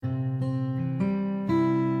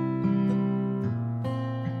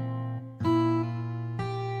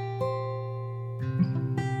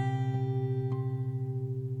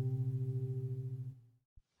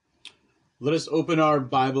Let us open our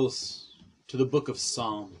Bibles to the book of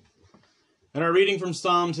Psalm. And our reading from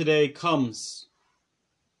Psalm today comes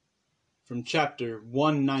from chapter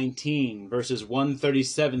 119, verses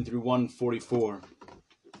 137 through 144.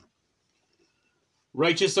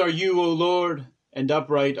 Righteous are you, O Lord, and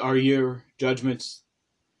upright are your judgments.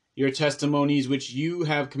 Your testimonies which you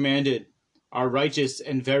have commanded are righteous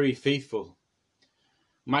and very faithful.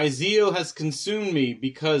 My zeal has consumed me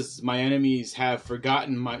because my enemies have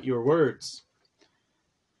forgotten your words.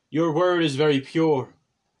 Your word is very pure,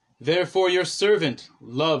 therefore your servant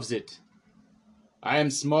loves it. I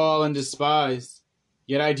am small and despised,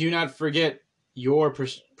 yet I do not forget your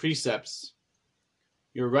precepts.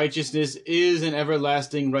 Your righteousness is an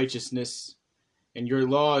everlasting righteousness, and your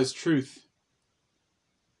law is truth.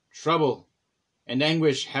 Trouble and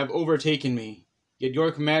anguish have overtaken me, yet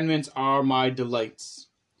your commandments are my delights.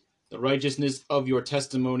 The righteousness of your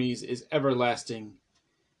testimonies is everlasting.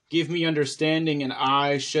 Give me understanding, and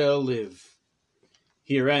I shall live.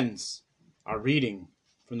 Here ends our reading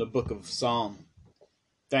from the book of Psalm.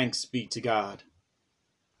 Thanks be to God.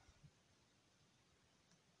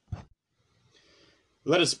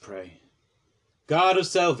 Let us pray. God of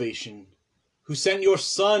salvation, who sent your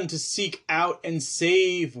Son to seek out and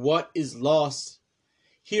save what is lost,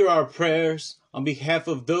 hear our prayers on behalf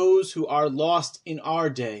of those who are lost in our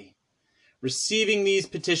day, receiving these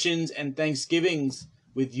petitions and thanksgivings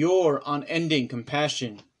with your unending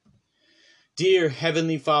compassion. Dear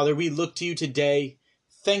Heavenly Father, we look to you today,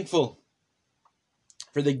 thankful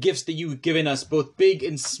for the gifts that you've given us, both big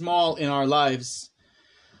and small in our lives.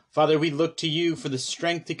 Father, we look to you for the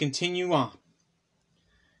strength to continue on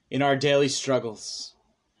in our daily struggles.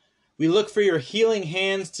 We look for your healing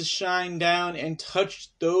hands to shine down and touch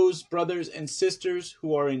those brothers and sisters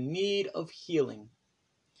who are in need of healing.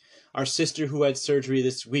 Our sister who had surgery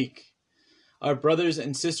this week, our brothers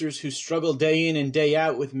and sisters who struggle day in and day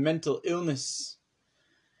out with mental illness,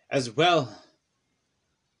 as well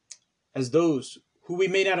as those who we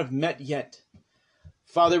may not have met yet.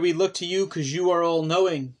 Father, we look to you because you are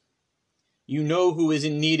all-knowing. You know who is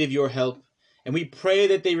in need of your help, and we pray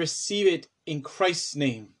that they receive it in Christ's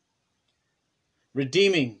name.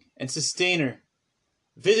 Redeeming and sustainer,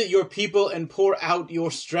 visit your people and pour out your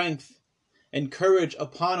strength and courage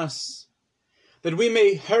upon us, that we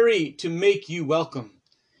may hurry to make you welcome,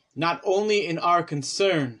 not only in our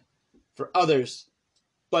concern for others,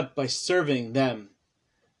 but by serving them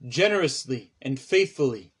generously and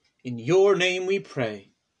faithfully. In your name we pray.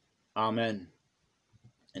 Amen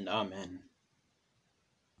and amen.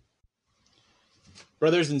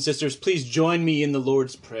 Brothers and sisters, please join me in the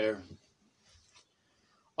Lord's Prayer.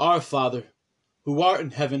 Our Father, who art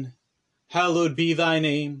in heaven, hallowed be thy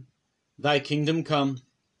name. Thy kingdom come,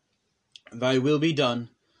 thy will be done,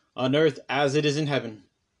 on earth as it is in heaven.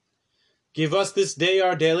 Give us this day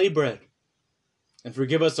our daily bread, and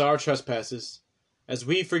forgive us our trespasses, as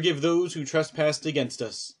we forgive those who trespass against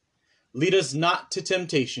us. Lead us not to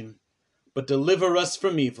temptation, but deliver us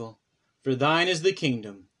from evil. For thine is the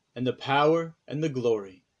kingdom, and the power, and the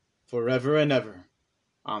glory, forever and ever.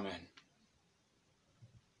 Amen.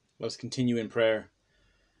 Let us continue in prayer.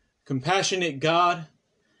 Compassionate God,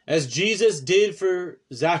 as Jesus did for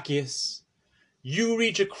Zacchaeus, you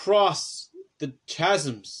reach across the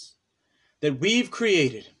chasms that we've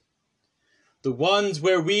created, the ones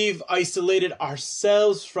where we've isolated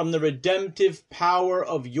ourselves from the redemptive power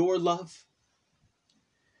of your love.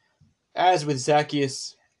 As with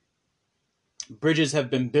Zacchaeus, bridges have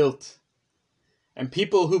been built, and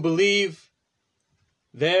people who believe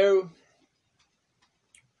there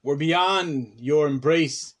were beyond your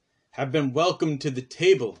embrace have been welcomed to the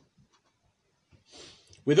table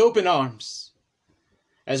with open arms.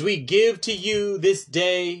 As we give to you this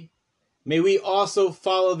day, may we also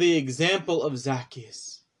follow the example of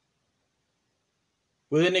Zacchaeus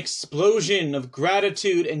with an explosion of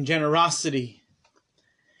gratitude and generosity.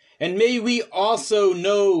 And may we also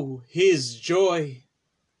know his joy.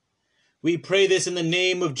 We pray this in the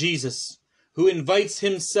name of Jesus, who invites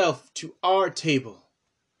himself to our table.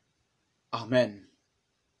 Amen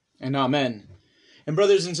and amen. And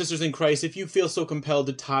brothers and sisters in Christ, if you feel so compelled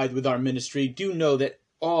to tithe with our ministry, do know that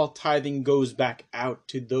all tithing goes back out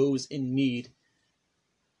to those in need.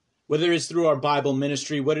 Whether it's through our Bible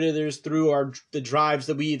ministry, whether it is through the drives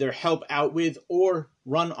that we either help out with or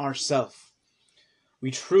run ourselves.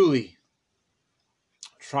 We truly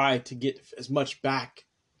try to get as much back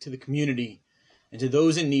to the community and to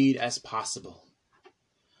those in need as possible.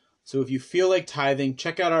 So if you feel like tithing,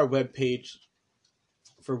 check out our webpage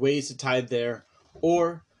for ways to tithe there,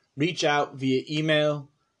 or reach out via email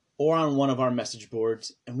or on one of our message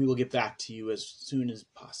boards, and we will get back to you as soon as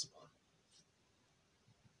possible.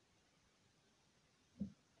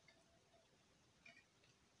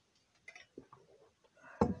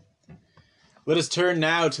 Let us turn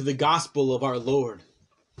now to the Gospel of our Lord,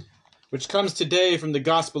 which comes today from the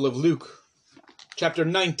Gospel of Luke, chapter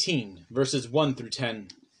 19, verses 1 through 10.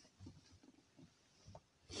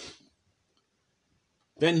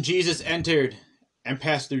 Then Jesus entered and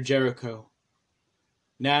passed through Jericho.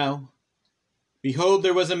 Now, behold,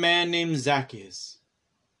 there was a man named Zacchaeus,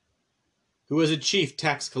 who was a chief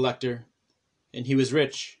tax collector, and he was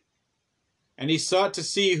rich. And he sought to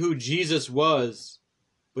see who Jesus was,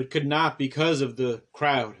 but could not because of the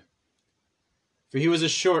crowd, for he was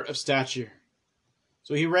short of stature.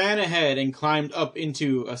 So he ran ahead and climbed up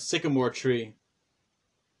into a sycamore tree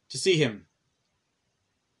to see him,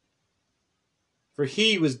 for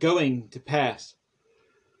he was going to pass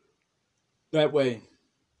that way.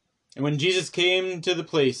 And when Jesus came to the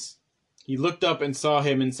place, he looked up and saw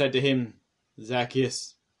him and said to him,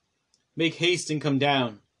 Zacchaeus, make haste and come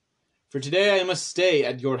down, for today I must stay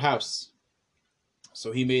at your house.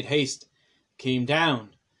 So he made haste, came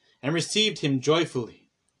down, and received him joyfully.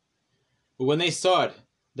 But when they saw it,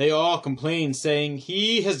 they all complained, saying,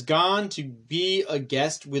 he has gone to be a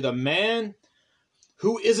guest with a man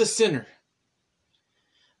who is a sinner.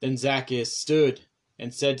 Then Zacchaeus stood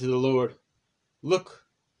and said to the Lord, look,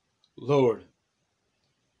 Lord,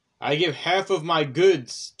 I give half of my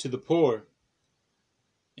goods to the poor,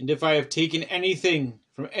 and if I have taken anything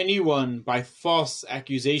from anyone by false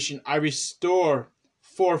accusation, I restore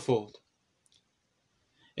fourfold.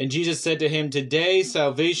 And Jesus said to him, today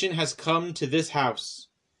salvation has come to this house,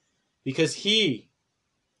 because he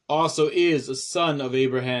also is a son of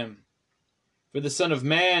Abraham. For the Son of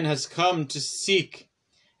Man has come to seek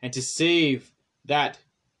and to save that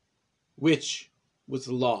which was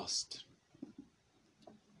lost.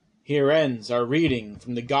 Here ends our reading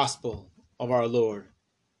from the Gospel of our Lord.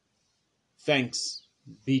 Thanks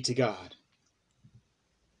be to God.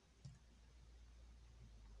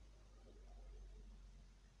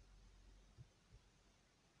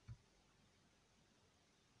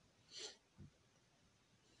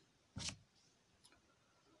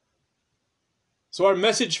 So our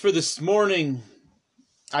message for this morning,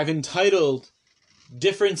 I've entitled,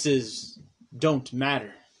 Differences Don't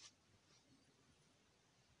Matter.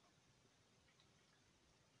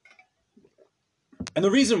 And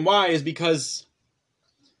the reason why is because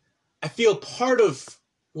I feel part of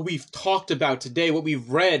what we've talked about today, what we've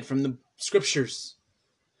read from the scriptures,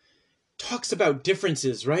 talks about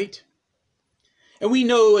differences, right? And we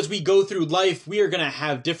know as we go through life, we are going to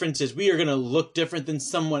have differences. We are going to look different than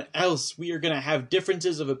someone else. We are going to have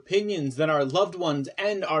differences of opinions than our loved ones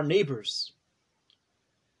and our neighbors.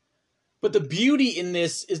 But the beauty in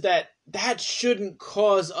this is that that shouldn't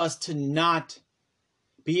cause us to not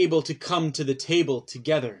be able to come to the table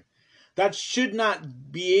together. That should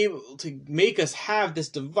not be able to make us have this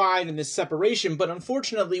divide and this separation. But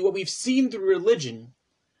unfortunately, what we've seen through religion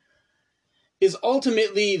is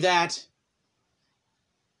ultimately that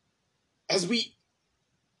as we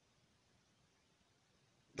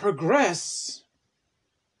progress,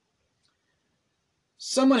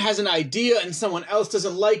 someone has an idea and someone else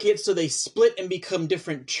doesn't like it, so they split and become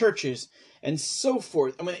different churches and so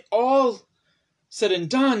forth. And when it all said and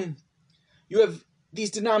done, you have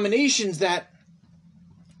these denominations that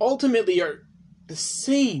ultimately are the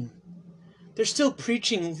same. They're still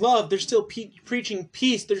preaching love. They're still preaching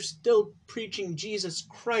peace. They're still preaching Jesus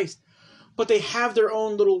Christ. But they have their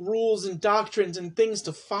own little rules and doctrines and things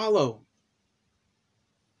to follow.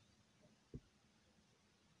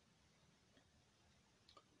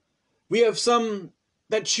 We have some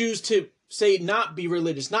that choose to say not be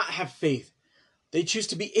religious, not have faith. They choose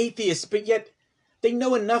to be atheists, but yet they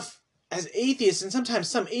know enough as atheists, and sometimes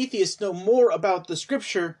some atheists know more about the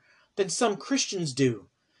scripture than some Christians do,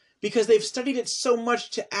 because they've studied it so much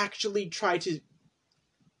to actually try to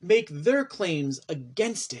make their claims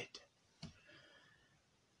against it.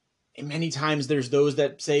 And many times there's those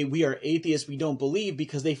that say we are atheists, we don't believe,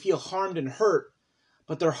 because they feel harmed and hurt,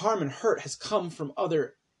 but their harm and hurt has come from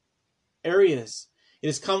other areas. It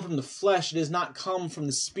has come from the flesh. It has not come from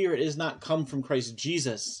the Spirit. It has not come from Christ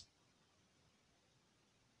Jesus.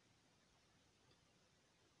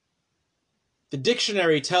 The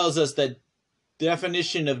dictionary tells us that the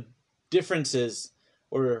definition of differences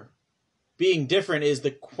or being different is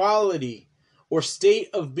the quality or state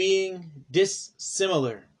of being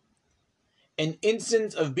dissimilar, an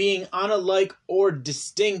instance of being unlike or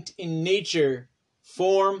distinct in nature,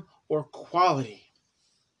 form, or quality.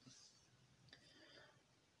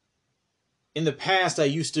 In the past, I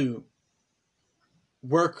used to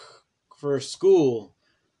work for a school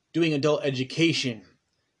doing adult education.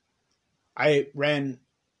 I ran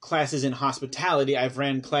classes in hospitality. I've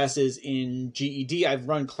ran classes in GED. I've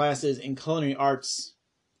run classes in culinary arts.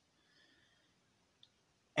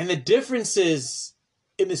 And the differences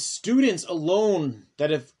in the students alone that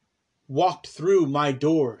have walked through my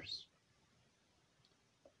doors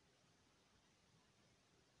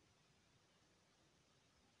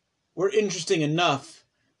were interesting enough,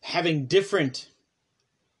 having different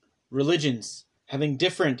religions, having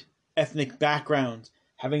different ethnic backgrounds,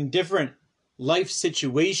 having different life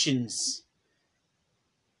situations,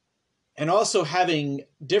 and also having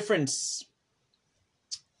difference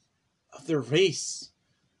of their race,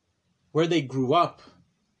 where they grew up,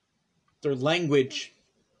 their language.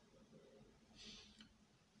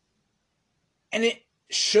 And it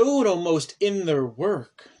showed almost in their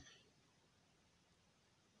work.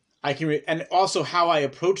 And also how I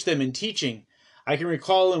approach them in teaching. I can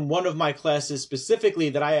recall in one of my classes specifically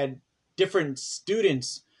that I had different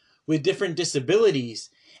students with different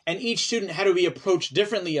disabilities, and each student had to be approached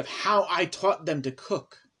differently of how I taught them to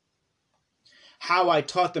cook, how I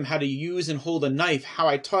taught them how to use and hold a knife, how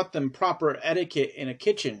I taught them proper etiquette in a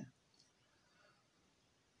kitchen.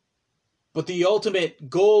 But the ultimate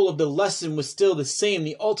goal of the lesson was still the same.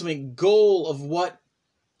 The ultimate goal of what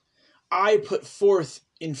I put forth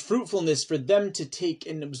in fruitfulness for them to take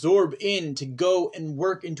and absorb in, to go and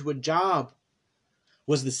work into a job,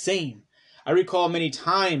 was the same. I recall many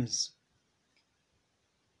times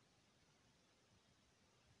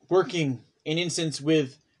working in instance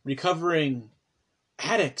with recovering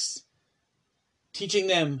addicts, teaching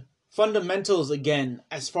them fundamentals again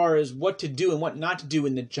as far as what to do and what not to do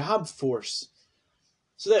in the job force,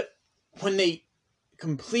 so that when they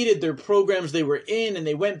completed their programs they were in and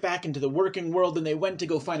they went back into the working world and they went to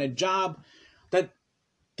go find a job, that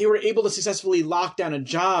they were able to successfully lock down a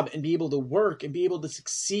job and be able to work and be able to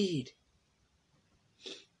succeed.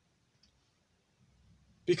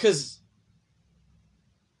 Because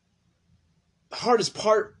the hardest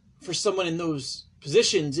part for someone in those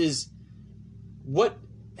positions is what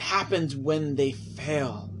happens when they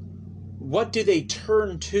fail. What do they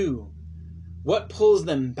turn to? What pulls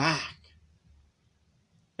them back?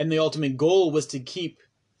 And the ultimate goal was to keep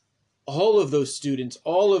all of those students,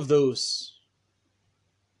 all of those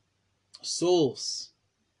souls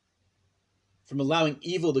from allowing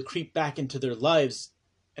evil to creep back into their lives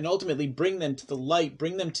and ultimately bring them to the light,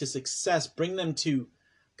 bring them to success, bring them to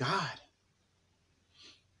God.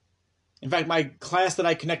 In fact, my class that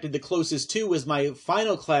I connected the closest to was my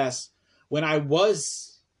final class when I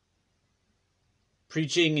was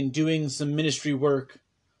preaching and doing some ministry work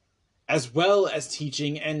as well as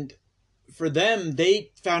teaching. And for them,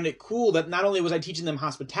 they found it cool that not only was I teaching them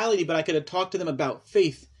hospitality, but I could have talked to them about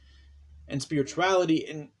faith and spirituality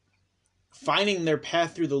and finding their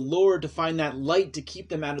path through the Lord to find that light to keep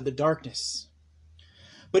them out of the darkness.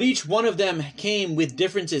 But each one of them came with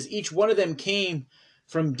differences. Each one of them came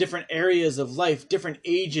from different areas of life, different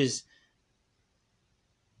ages,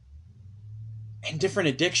 and different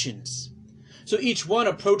addictions. So each one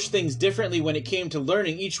approached things differently when it came to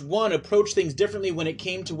learning. Each one approached things differently when it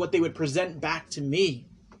came to what they would present back to me,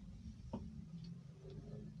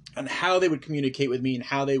 and how they would communicate with me and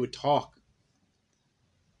how they would talk.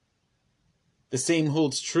 The same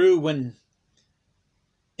holds true when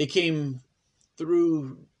it came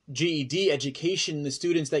through GED education. The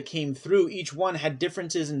students that came through, each one had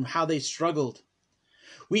differences in how they struggled.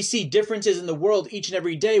 We see differences in the world each and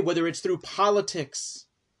every day, whether it's through politics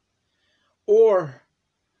or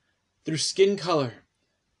through skin color,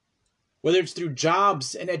 whether it's through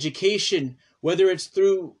jobs and education, whether it's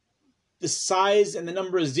through the size and the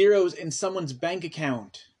number of zeros in someone's bank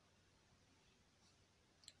account.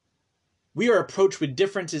 We are approached with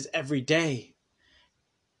differences every day.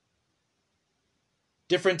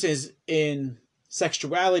 Differences in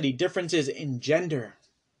sexuality, differences in gender,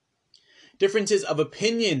 differences of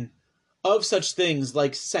opinion of such things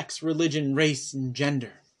like sex, religion, race, and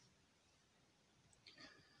gender.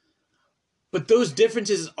 But those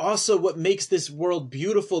differences is also what makes this world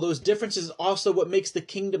beautiful. Those differences is also what makes the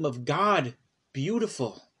kingdom of God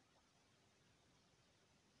beautiful.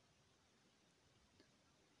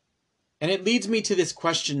 And it leads me to this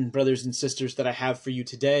question, brothers and sisters, that I have for you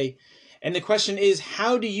today. And the question is,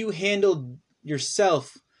 how do you handle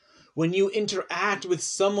yourself when you interact with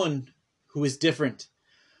someone who is different?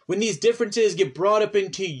 When these differences get brought up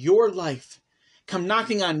into your life, come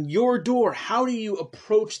knocking on your door, how do you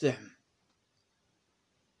approach them?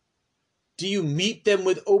 Do you meet them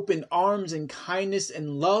with open arms and kindness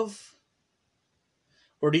and love?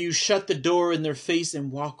 Or do you shut the door in their face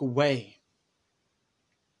and walk away?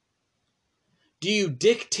 Do you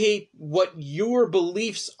dictate what your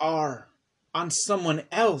beliefs are on someone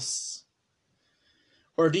else?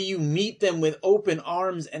 Or do you meet them with open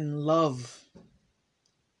arms and love,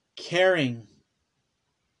 caring,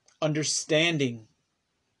 understanding?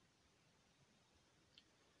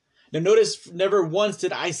 Now notice, never once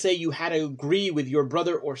did I say you had to agree with your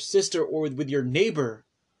brother or sister or with your neighbor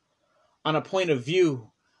on a point of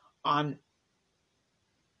view on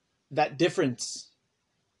that difference.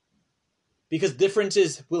 Because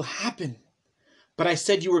differences will happen. But I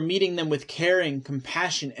said you were meeting them with caring,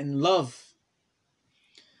 compassion, and love.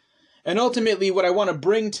 And ultimately, what I want to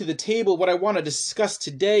bring to the table, what I want to discuss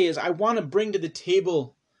today is I want to bring to the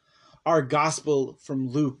table our gospel from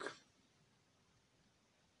Luke.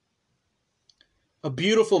 A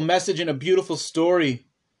beautiful message and a beautiful story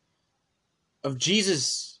of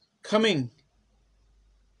Jesus coming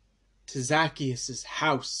to Zacchaeus'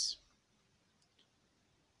 house.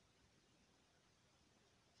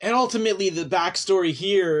 And ultimately, the backstory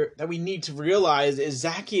here that we need to realize is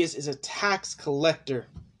Zacchaeus is a tax collector.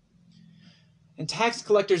 And tax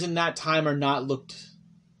collectors in that time are not looked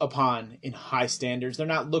upon in high standards. They're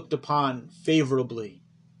not looked upon favorably.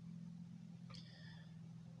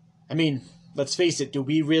 I mean, let's face it, do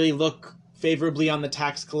we really look favorably on the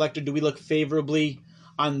tax collector? Do we look favorably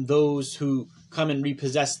on those who come and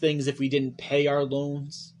repossess things if we didn't pay our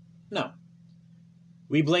loans? No.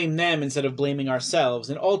 We blame them instead of blaming ourselves.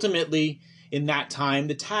 And ultimately, in that time,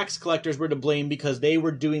 the tax collectors were to blame because they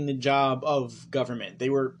were doing the job of government. They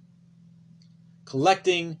were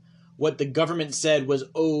collecting what the government said was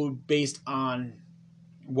owed based on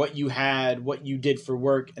what you had, what you did for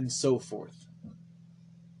work, and so forth.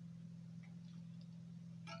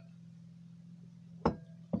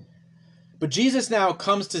 But Jesus now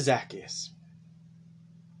comes to Zacchaeus.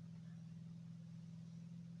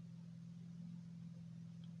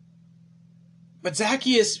 But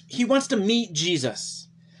Zacchaeus, he wants to meet Jesus.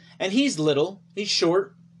 And he's little, he's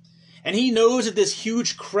short, and he knows that this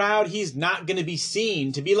huge crowd, he's not going to be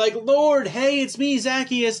seen. To be like, Lord, hey, it's me,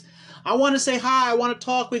 Zacchaeus. I want to say hi, I want to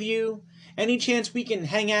talk with you. Any chance we can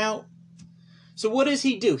hang out? So what does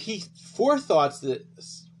he do? He forethoughts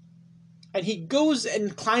this. And he goes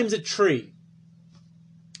and climbs a tree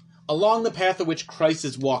along the path of which Christ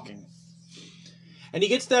is walking. And he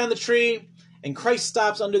gets down the tree, and Christ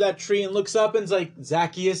stops under that tree and looks up and is like,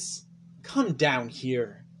 Zacchaeus, come down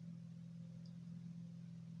here.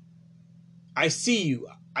 I see you.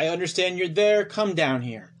 I understand you're there. Come down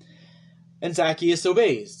here. And Zacchaeus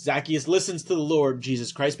obeys. Zacchaeus listens to the Lord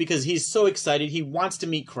Jesus Christ because he's so excited. He wants to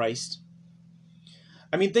meet Christ.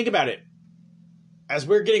 I mean, think about it. As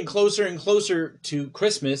we're getting closer and closer to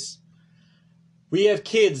Christmas, we have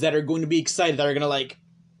kids that are going to be excited, that are going to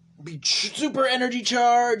be super energy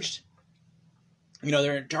charged. You know,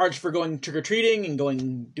 they're charged for going trick-or-treating and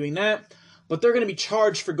doing that. But they're going to be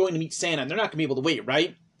charged for going to meet Santa. And they're not going to be able to wait,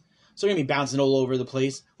 right? So they're going to be bouncing all over the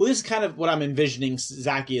place. Well, this is kind of what I'm envisioning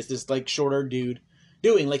Zacchaeus, this shorter dude,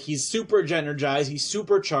 doing. He's super energized. He's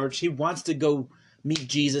super charged. He wants to go meet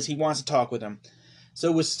Jesus. He wants to talk with him.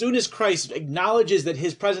 So as soon as Christ acknowledges that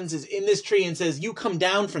his presence is in this tree and says, you come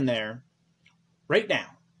down from there right now.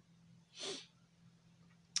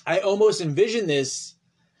 I almost envision this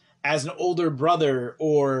as an older brother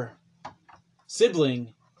or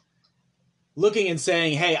sibling looking and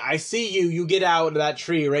saying, hey, I see you. You get out of that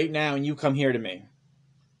tree right now and you come here to me.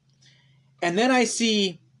 And then I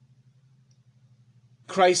see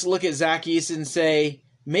Christ look at Zacchaeus and say,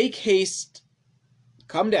 make haste,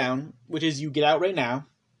 come down, which is you get out right now.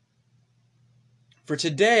 For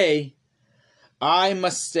today, I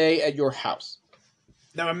must stay at your house.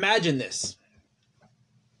 Now imagine this.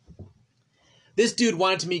 This dude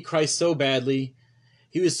wanted to meet Christ so badly.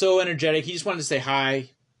 He was so energetic. He just wanted to say hi.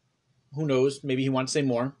 Who knows? Maybe he wanted to say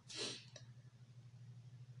more.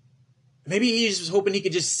 Maybe he's just hoping he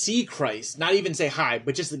could just see Christ. Not even say hi,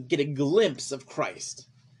 but just get a glimpse of Christ.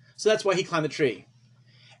 So that's why he climbed the tree.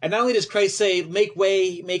 And not only does Christ say, make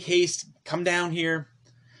way, make haste, come down here.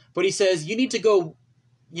 But he says, you need to go,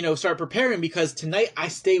 start preparing because tonight I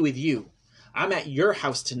stay with you. I'm at your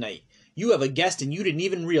house tonight. You have a guest and you didn't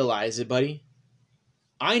even realize it, buddy.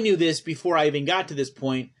 I knew this before I even got to this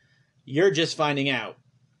point. You're just finding out.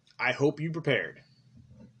 I hope you prepared.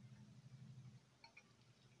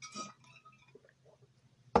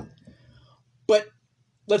 But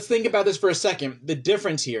let's think about this for a second. The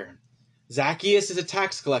difference here. Zacchaeus is a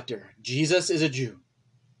tax collector. Jesus is a Jew.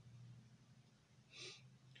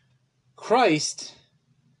 Christ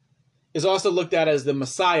is also looked at as the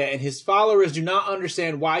Messiah, and his followers do not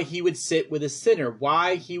understand why he would sit with a sinner,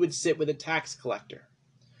 why he would sit with a tax collector.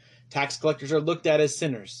 Tax collectors are looked at as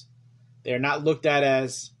sinners. They are not looked at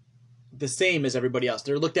as the same as everybody else.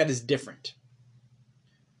 They're looked at as different.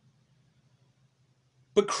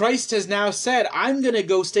 But Christ has now said, I'm going to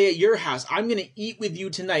go stay at your house. I'm going to eat with you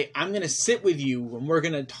tonight. I'm going to sit with you, and we're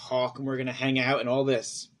going to talk, and we're going to hang out and all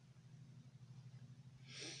this.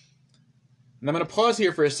 And I'm going to pause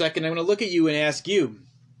here for a second. I'm going to look at you and ask you,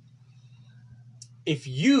 if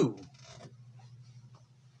you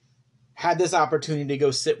had this opportunity to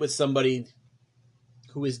go sit with somebody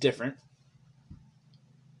who is different,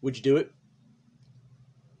 would you do it?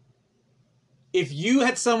 If you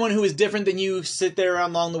had someone who is different than you sit there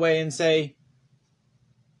along the way and say,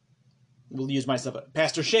 we'll use myself,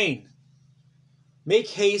 Pastor Shane, make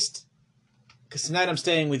haste, because tonight I'm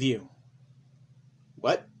staying with you.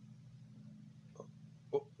 What?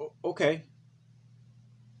 Okay.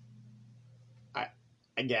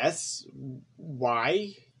 I guess.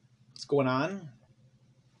 Why? What's going on?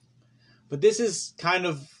 But this is kind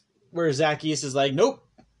of where Zacchaeus is like, nope,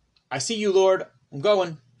 I see you, Lord. I'm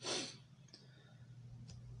going.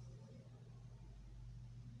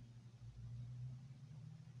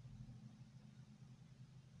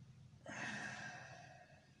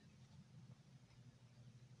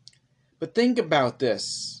 But think about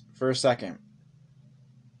this for a second.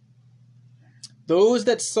 Those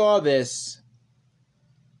that saw this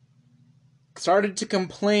started to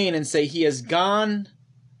complain and say, he has gone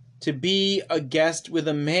to be a guest with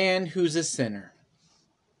a man who's a sinner.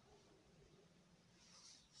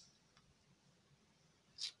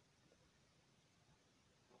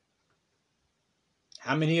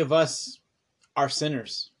 How many of us are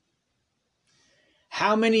sinners?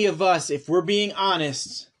 How many of us, if we're being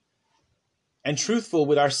honest and truthful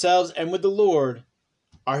with ourselves and with the Lord,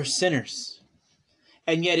 are sinners?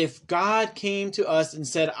 And yet if God came to us and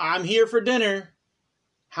said, I'm here for dinner,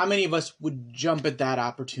 how many of us would jump at that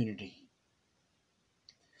opportunity?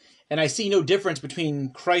 And I see no difference between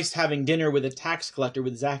Christ having dinner with a tax collector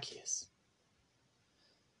with Zacchaeus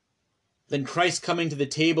than Christ coming to the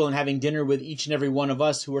table and having dinner with each and every one of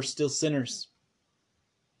us who are still sinners.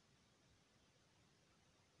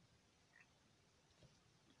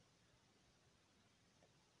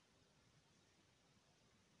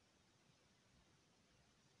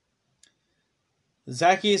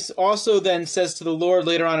 Zacchaeus also then says to the Lord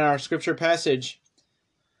later on in our scripture passage,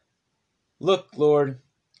 look, Lord,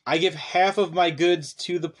 I give half of my goods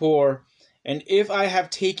to the poor, and if I have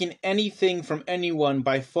taken anything from anyone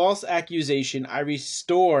by false accusation, I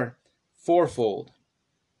restore fourfold.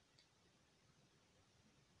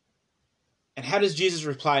 And how does Jesus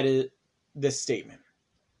reply to this statement?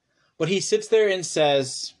 But he sits there and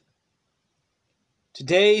says,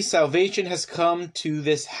 today salvation has come to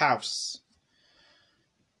this house.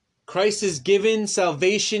 Christ has given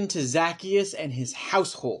salvation to Zacchaeus and his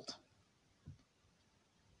household.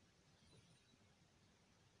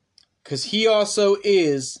 Because he also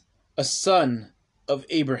is a son of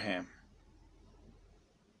Abraham.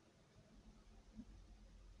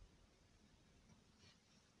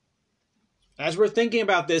 As we're thinking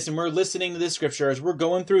about this and we're listening to this scripture, as we're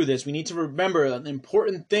going through this, we need to remember an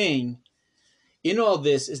important thing in all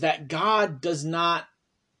this is that God does not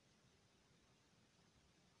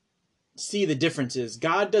see the differences.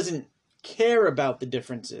 God doesn't care about the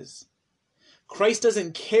differences. Christ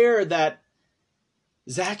doesn't care that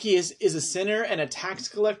Zacchaeus is a sinner and a tax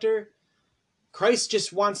collector. Christ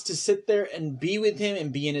just wants to sit there and be with him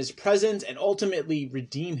and be in his presence and ultimately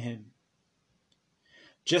redeem him.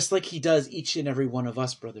 Just like he does each and every one of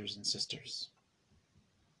us, brothers and sisters.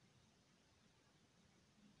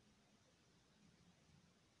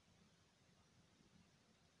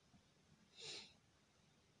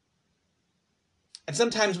 And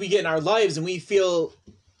sometimes we get in our lives and we feel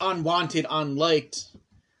unwanted, unliked.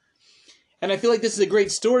 And I feel like this is a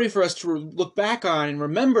great story for us to look back on and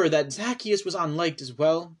remember that Zacchaeus was unliked as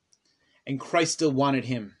well, and Christ still wanted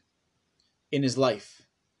him in his life.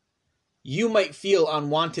 You might feel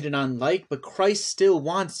unwanted and unliked, but Christ still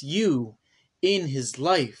wants you in his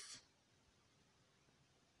life.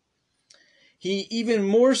 He even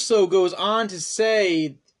more so goes on to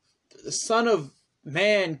say, the Son of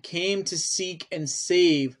Man came to seek and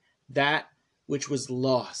save that which was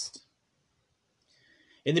lost.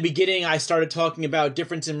 In the beginning, I started talking about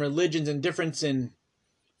difference in religions and difference in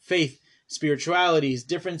faith, spiritualities,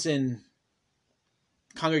 difference in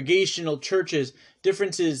congregational churches,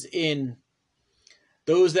 differences in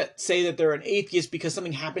those that say that they're an atheist because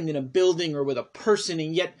something happened in a building or with a person,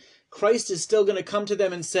 and yet Christ is still going to come to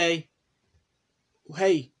them and say,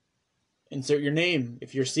 hey, insert your name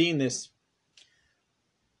if you're seeing this.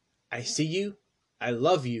 I see you, I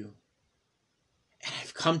love you, and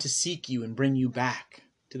I've come to seek you and bring you back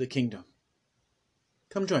to the kingdom.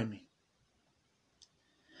 Come join me.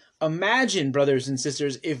 Imagine, brothers and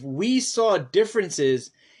sisters, if we saw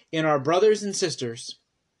differences in our brothers and sisters,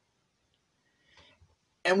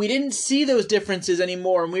 and we didn't see those differences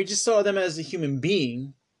anymore, and we just saw them as a human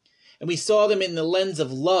being, and we saw them in the lens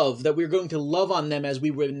of love, that we were going to love on them as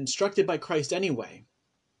we were instructed by Christ anyway.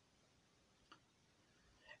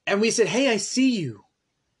 And we said, hey, I see you.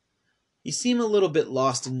 You seem a little bit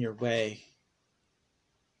lost in your way.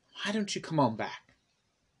 Why don't you come on back?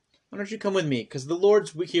 Why don't you come with me? Because the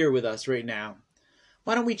Lord's here with us right now.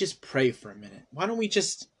 Why don't we just pray for a minute? Why don't we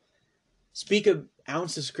just speak an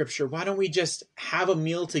ounce of scripture? Why don't we just have a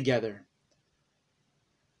meal together?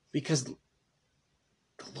 Because the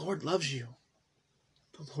Lord loves you.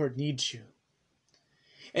 The Lord needs you.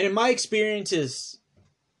 And in my experiences,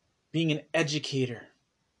 being an educator,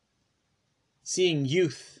 seeing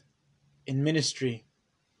youth in ministry,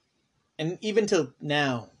 and even till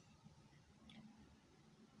now,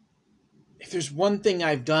 if there's one thing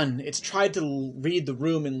I've done, it's tried to read the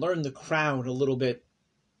room and learn the crowd a little bit.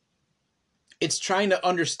 It's trying to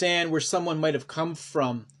understand where someone might have come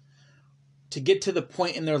from to get to the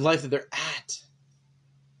point in their life that they're at.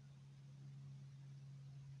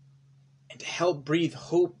 And to help breathe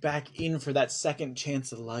hope back in for that second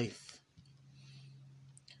chance of life.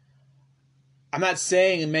 I'm not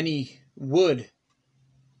saying many would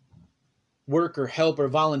work or help or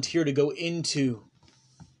volunteer to go into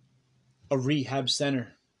a rehab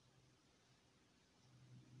center.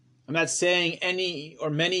 I'm not saying any or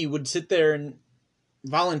many would sit there and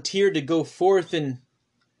volunteer to go forth and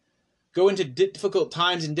go into difficult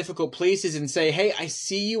times and difficult places and say, hey, I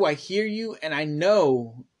see you, I hear you, and I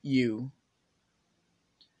know you.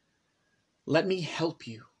 Let me help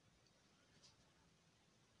you.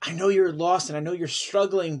 I know you're lost and I know you're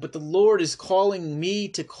struggling, but the Lord is calling me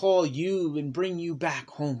to call you and bring you back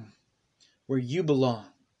home where you belong.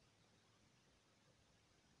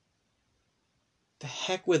 The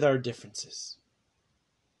heck with our differences.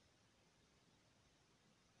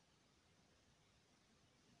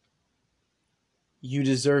 You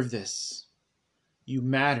deserve this. You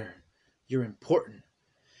matter. You're important.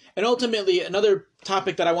 And ultimately, another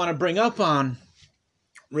topic that I want to bring up on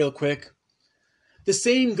real quick, the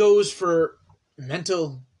same goes for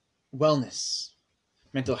mental wellness,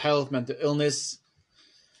 mental health, mental illness.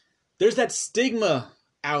 There's that stigma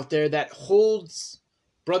out there that holds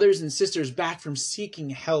brothers and sisters back from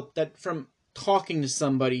seeking help, that from talking to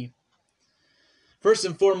somebody. First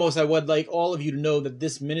and foremost, I would like all of you to know that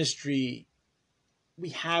this ministry, we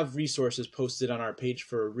have resources posted on our page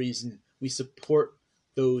for a reason. We support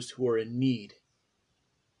those who are in need,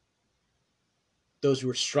 those who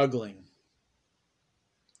are struggling.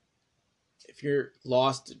 If you're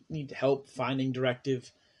lost, need help finding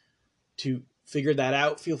directive to figure that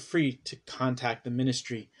out, feel free to contact the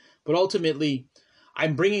ministry. But ultimately,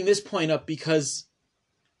 I'm bringing this point up because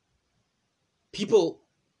people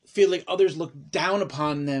feel like others look down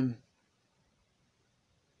upon them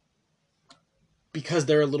because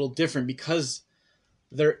they're a little different, because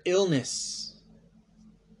their illness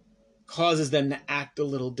causes them to act a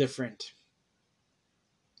little different.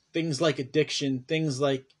 Things like addiction, things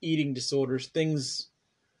like eating disorders, things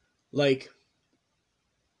like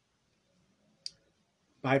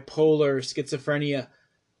bipolar, schizophrenia,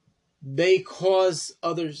 they cause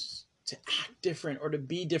others to act different or to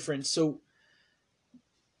be different. So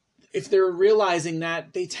if they're realizing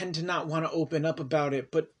that, they tend to not want to open up about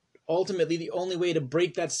it. But ultimately, the only way to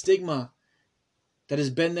break that stigma that has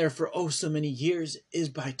been there for so many years is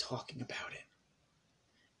by talking about it.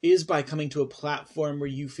 Is by coming to a platform where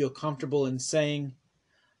you feel comfortable in saying,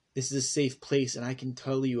 this is a safe place and I can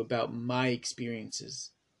tell you about my experiences.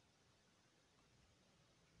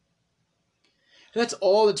 And that's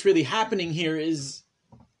all that's really happening here. Is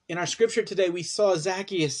in our scripture today, we saw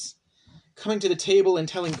Zacchaeus coming to the table and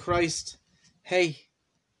telling Christ, hey,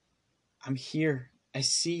 I'm here. I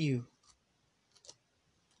see you.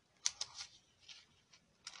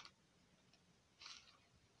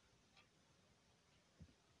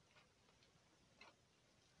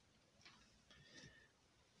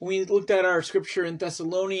 When we looked at our scripture in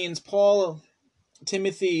Thessalonians, Paul,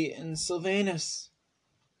 Timothy, and Silvanus,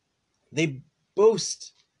 they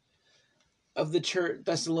boast of the church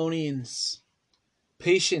Thessalonians,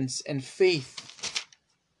 patience and faith.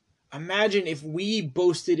 Imagine if we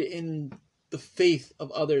boasted in the faith of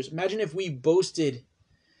others. Imagine if we boasted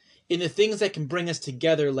in the things that can bring us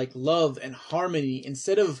together, like love and harmony,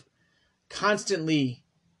 instead of constantly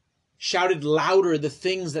shouted louder the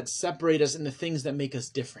things that separate us and the things that make us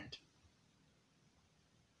different.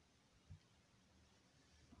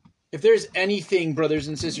 If there's anything, brothers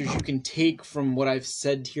and sisters, you can take from what I've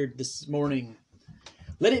said here this morning,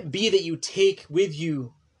 Let it be that you take with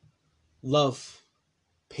you love,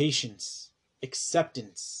 patience,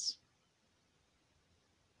 acceptance.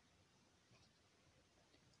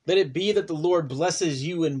 Let it be that the Lord blesses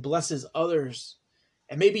you and blesses others.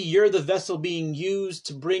 And maybe you're the vessel being used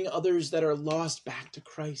to bring others that are lost back to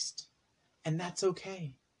Christ. And that's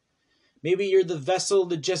okay. Maybe you're the vessel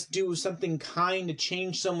to just do something kind to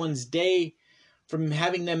change someone's day from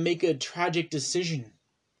having them make a tragic decision.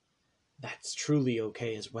 That's truly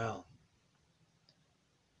okay as well.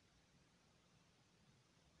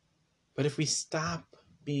 But if we stop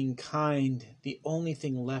being kind, the only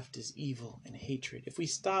thing left is evil and hatred. If we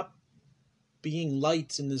stop being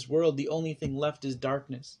lights in this world, the only thing left is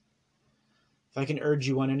darkness. If I can urge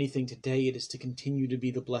you on anything today, it is to continue to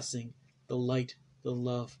be the blessing, the light, the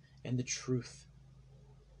love, and the truth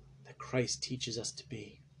that Christ teaches us to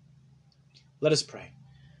be. Let us pray.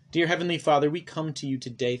 Dear Heavenly Father, we come to you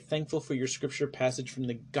today thankful for your scripture passage from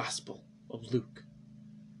the Gospel of Luke.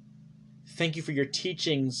 Thank you for your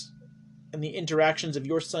teachings and the interactions of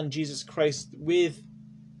your Son, Jesus Christ, with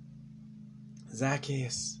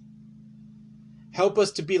Zacchaeus. Help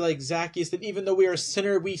us to be like Zacchaeus, that even though we are a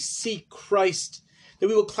sinner, we seek Christ, that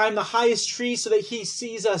we will climb the highest tree so that he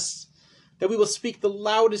sees us, that we will speak the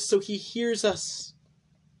loudest so he hears us,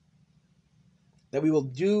 that we will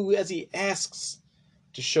do as he asks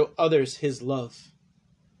to show others his love.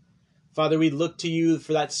 Father, we look to you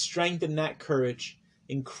for that strength and that courage.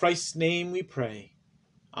 In Christ's name we pray.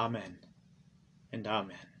 Amen and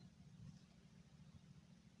amen.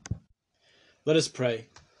 Let us pray.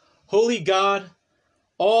 Holy God,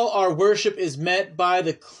 all our worship is met by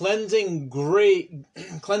the cleansing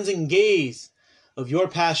gaze of your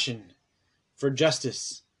passion for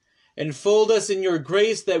justice. Enfold us in your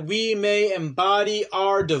grace that we may embody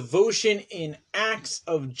our devotion in acts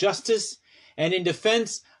of justice and in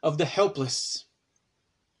defense of the helpless.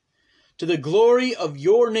 To the glory of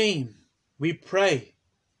your name, we pray.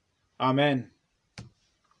 Amen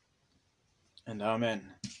and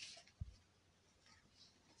amen.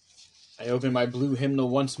 I open my blue hymnal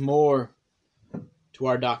once more to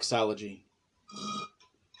our doxology.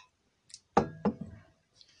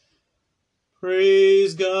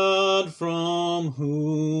 Praise God, from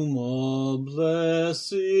whom all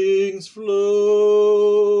blessings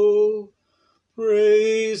flow.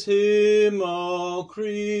 Praise him, all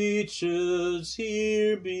creatures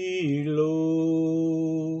here below.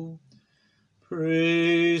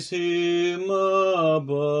 Praise him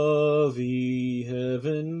above, ye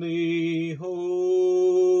heavenly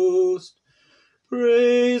host.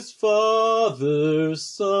 Praise Father,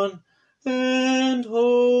 Son, and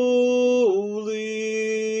Holy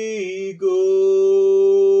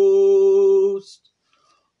Ghost.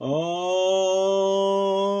 Amen.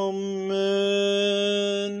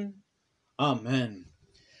 Amen.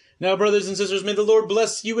 Now, brothers and sisters, may the Lord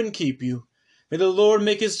bless you and keep you. May the Lord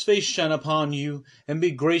make his face shine upon you and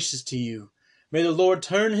be gracious to you. May the Lord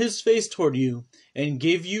turn his face toward you and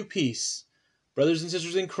give you peace. Brothers and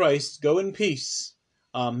sisters in Christ, go in peace.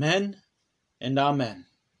 Amen and amen.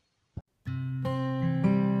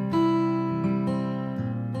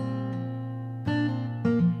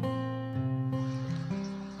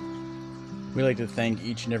 We'd like to thank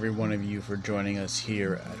each and every one of you for joining us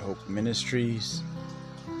here at Hope Ministries,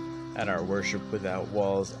 at our Worship Without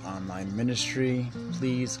Walls online ministry.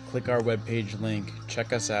 Please click our webpage link,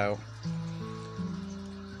 check us out,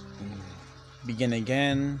 begin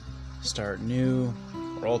again, start new,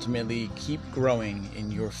 or ultimately keep growing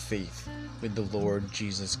in your faith with the Lord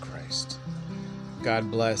Jesus Christ.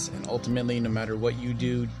 God bless, and ultimately, no matter what you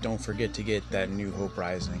do, don't forget to get that new hope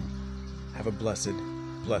rising. Have a blessed,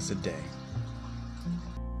 blessed day.